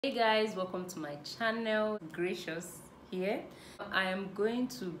Hey guys, welcome to my channel. Gracious here. I am going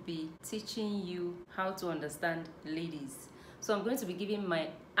to be teaching you how to understand ladies. So I'm going to be giving my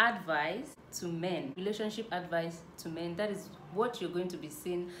advice to men, relationship advice to men. That is what you're going to be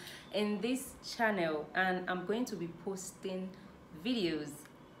seeing in this channel, and I'm going to be posting videos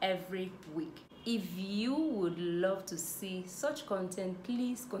every week. If you would love to see such content,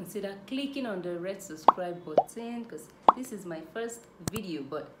 please consider clicking on the red subscribe button, because this is my first video,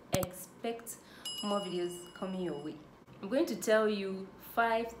 but expect more videos coming your way. I'm going to tell you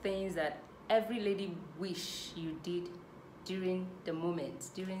 5 things that every lady wish you did during the moment,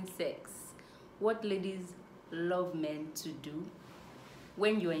 during sex. What ladies love men to do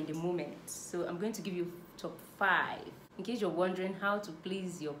when you're in the moment. So I'm going to give you top 5. In case you're wondering how to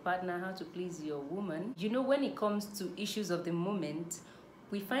please your partner, how to please your woman, you know, when it comes to issues of the moment,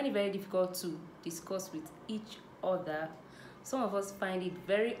 we find it very difficult to discuss with each other. Some of us find it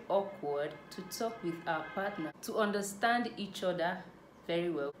very awkward to talk with our partner, to understand each other very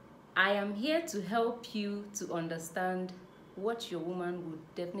well. I am here to help you to understand what your woman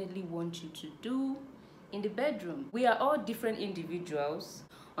would definitely want you to do in the bedroom. We are all different individuals.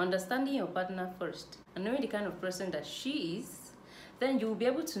 Understanding your partner first and knowing the kind of person that she is, then you'll be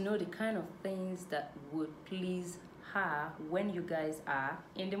able to know the kind of things that would please her when you guys are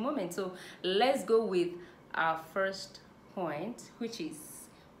in the moment. So let's go with our first point, which is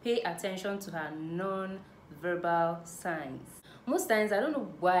pay attention to her non-verbal signs. Most times, I don't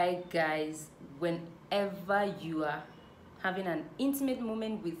know why guys, whenever you are having an intimate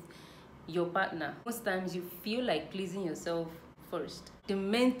moment with your partner, most times you feel like pleasing yourself first. The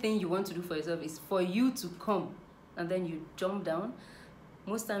main thing you want to do for yourself is for you to come, and then you jump down.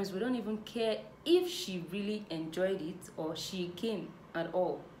 Most times we don't even care if she really enjoyed it or she came at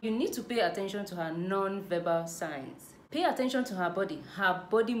all. You need to pay attention to her non-verbal signs. Pay attention to her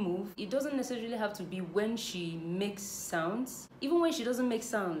body move. It doesn't necessarily have to be when she makes sounds. Even when she doesn't make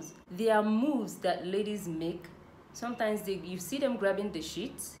sounds, there are moves that ladies make. Sometimes you see them grabbing the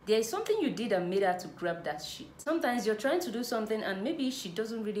sheets. There is something you did that made her to grab that sheet. Sometimes you're trying to do something and maybe she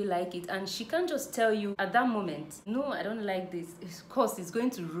doesn't really like it, and she can't just tell you at that moment, no, I don't like this. Of course, it's going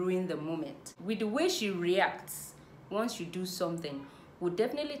to ruin the moment. With the way she reacts once you do something, will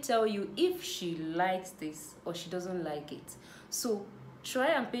definitely tell you if she likes this or she doesn't like it. So try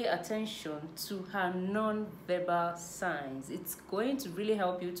and pay attention to her non-verbal signs. It's going to really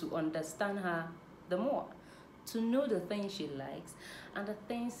help you to understand her the more, to know the things she likes and the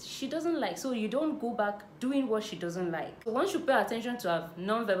things she doesn't like, so you don't go back doing what she doesn't like. So once you pay attention to her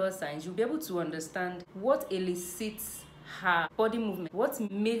non-verbal signs, you'll be able to understand what elicits her body movement, what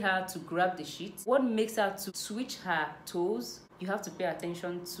made her to grab the sheet, what makes her to switch her toes. You have to pay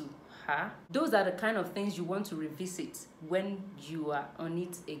attention to her. Those are the kind of things you want to revisit when you are on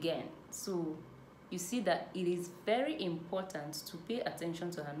it again. So you see that it is very important to pay attention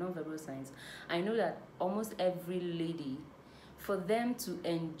to her non-verbal signs. I know that almost every lady, for them to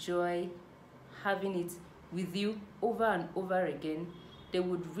enjoy having it with you over and over again, they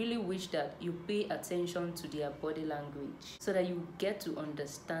would really wish that you pay attention to their body language so that you get to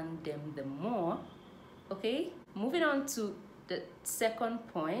understand them the more. Okay, moving on to the second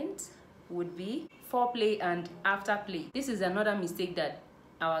point would be foreplay and afterplay. This is another mistake that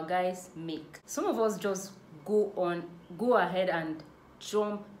our guys make. Some of us just go ahead and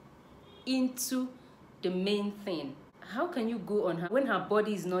jump into the main thing. How can you go on her when her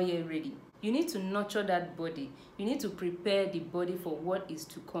body is not yet ready? You need to nurture that body. You need to prepare the body for what is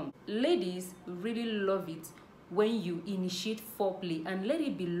to come. Ladies really love it when you initiate foreplay, and let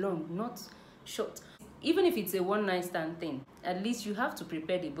it be long, not short. Even if it's a one-night stand thing, at least you have to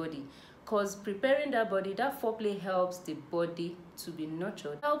prepare the body, because preparing that body, that foreplay helps the body to be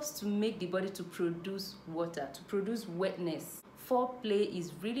nurtured, helps to make the body to produce water, to produce wetness. Foreplay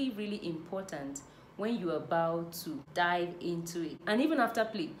is really, really important when you're about to dive into it. And even after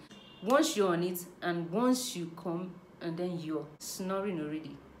play, once you're on it and once you come and then you're snoring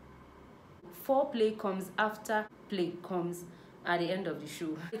already. Foreplay comes after play comes at the end of the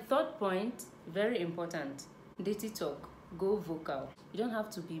show. The third point, very important, dirty talk. Go vocal. You don't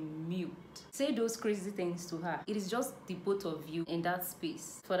have to be mute. Say those crazy things to her. It is just the both of you in that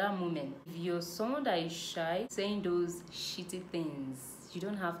space for that moment. If you're someone that is shy, saying those shitty things, you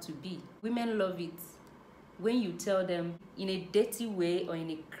don't have to be. Women love it when you tell them in a dirty way or in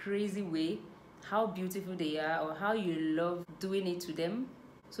a crazy way how beautiful they are or how you love doing it to them.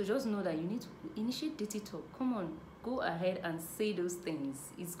 So just know that you need to initiate dirty talk. Come on, go ahead and say those things.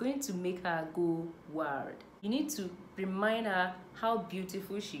 It's going to make her go wild. You need to remind her how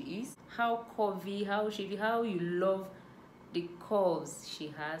beautiful she is, how curvy, how shapy, how you love the curves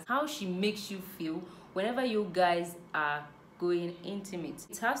she has, how she makes you feel whenever you guys are going intimate.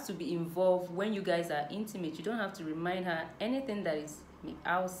 It has to be involved when you guys are intimate. You don't have to remind her anything that is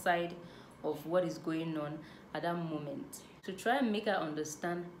outside of what is going on at that moment. To try and make her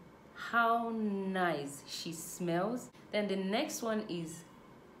understand how nice she smells. Then the next one is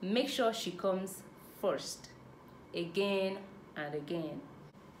make sure she comes first, again and again.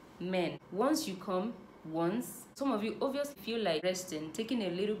 Men, once you come once, some of you obviously feel like resting, taking a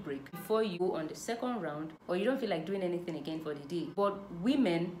little break before you go on the second round, or you don't feel like doing anything again for the day. But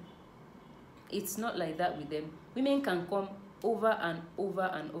women, it's not like that with them. Women can come over and over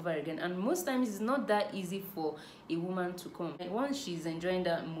and over again, and most times it's not that easy for a woman to come. And once she's enjoying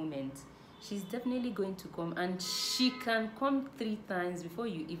that moment, she's definitely going to come, and she can come 3 times before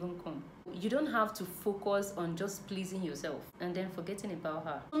you even come. You don't have to focus on just pleasing yourself and then forgetting about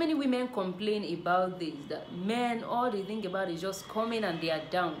her. So many women complain about this, that men, all they think about is just coming and they are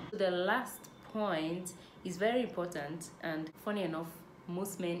down. So the last point is very important, and funny enough,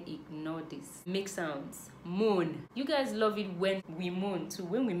 most men ignore this. Make sounds. Moan. You guys love it when we moan too,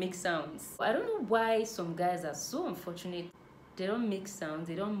 when we make sounds. I don't know why some guys are so unfortunate. They don't make sounds,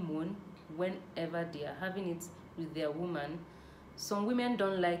 they don't moan whenever they are having it with their woman. Some women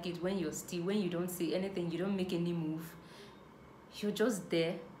don't like it when you're still, when you don't say anything, you don't make any move. You're just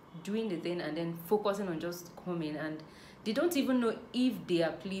there doing the thing and then focusing on just coming, and they don't even know if they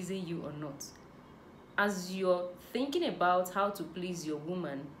are pleasing you or not. As you're thinking about how to please your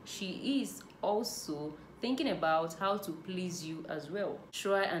woman, she is also thinking about how to please you as well.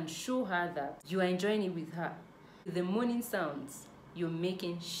 Try and show her that you are enjoying it with her. The moaning sounds you're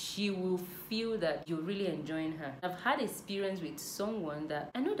making, she will feel that you're really enjoying her. I've had experience with someone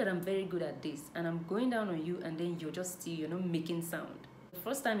that I know that I'm very good at this, and I'm going down on you, and then you're just still, you're not making sound. The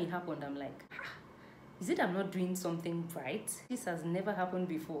first time it happened, I'm like, is it I'm not doing something right? This has never happened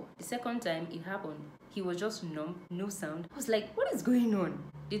before. The second time it happened, he was just numb, no sound. I was like, what is going on?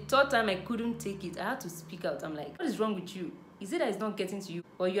 The third time I couldn't take it. I had to speak out. I'm like, what is wrong with you? Is it that it's not getting to you,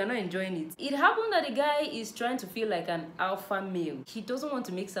 or you are not enjoying it? It happened that the guy is trying to feel like an alpha male. He doesn't want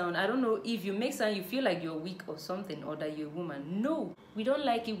to make sound. I don't know if you make sound, you feel like you're weak or something, or that you're a woman. No, we don't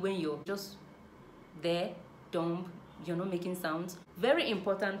like it when you're just there, dumb, you're not making sounds. Very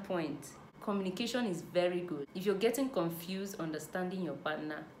important point. Communication is very good. If you're getting confused understanding your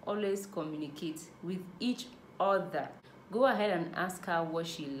partner, always communicate with each other. Go ahead and ask her what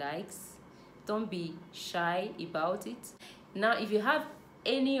she likes. Don't be shy about it. Now, if you have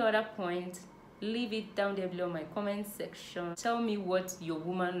any other point, leave it down there below in my comment section. Tell me what your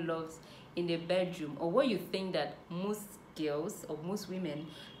woman loves in the bedroom, or what you think that most girls or most women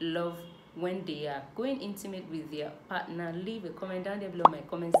love when they are going intimate with their partner. Leave a comment down there below in my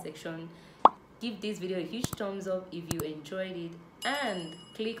comment section. Give this video a huge thumbs up if you enjoyed it, and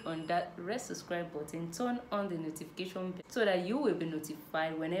click on that red subscribe button. Turn on the notification bell so that you will be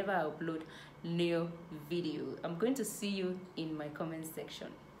notified whenever I upload new video. I'm going to see you in my comment section.